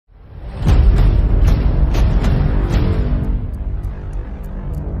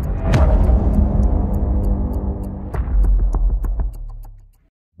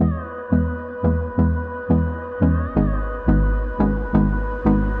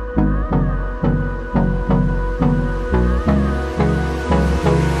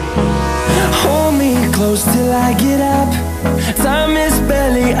close till I get up. Time is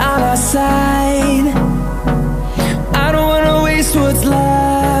barely on our side. I don't wanna waste what's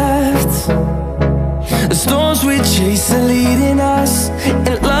left. The storms we chase are leading us,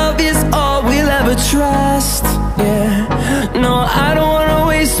 and love is all we'll ever trust. Yeah, no, I don't wanna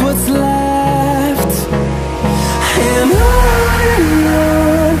waste what's left. And on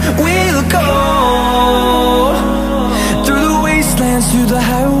we'll go, through the wastelands, through the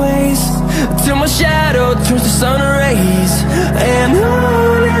highways, till my shadow turns to sun rays. And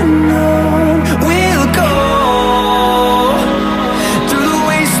on we'll go, through the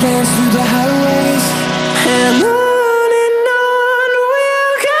wastelands, through the highways, and on.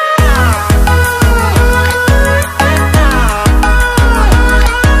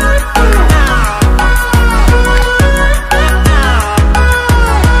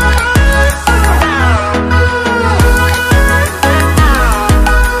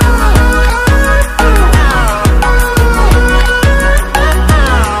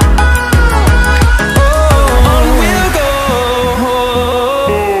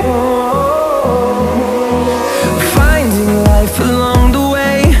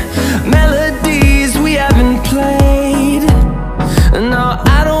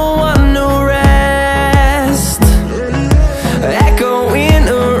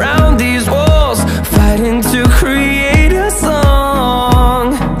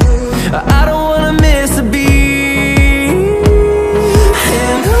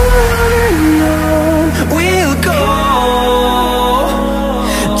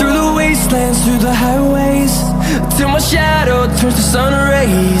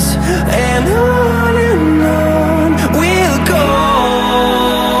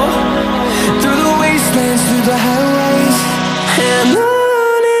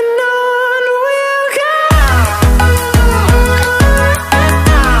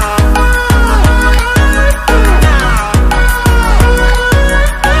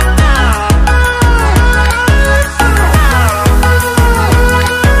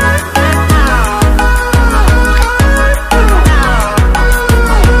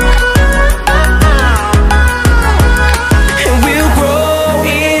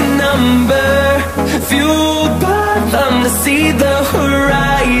 See the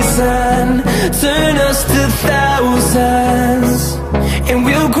horizon, turn us to thousands.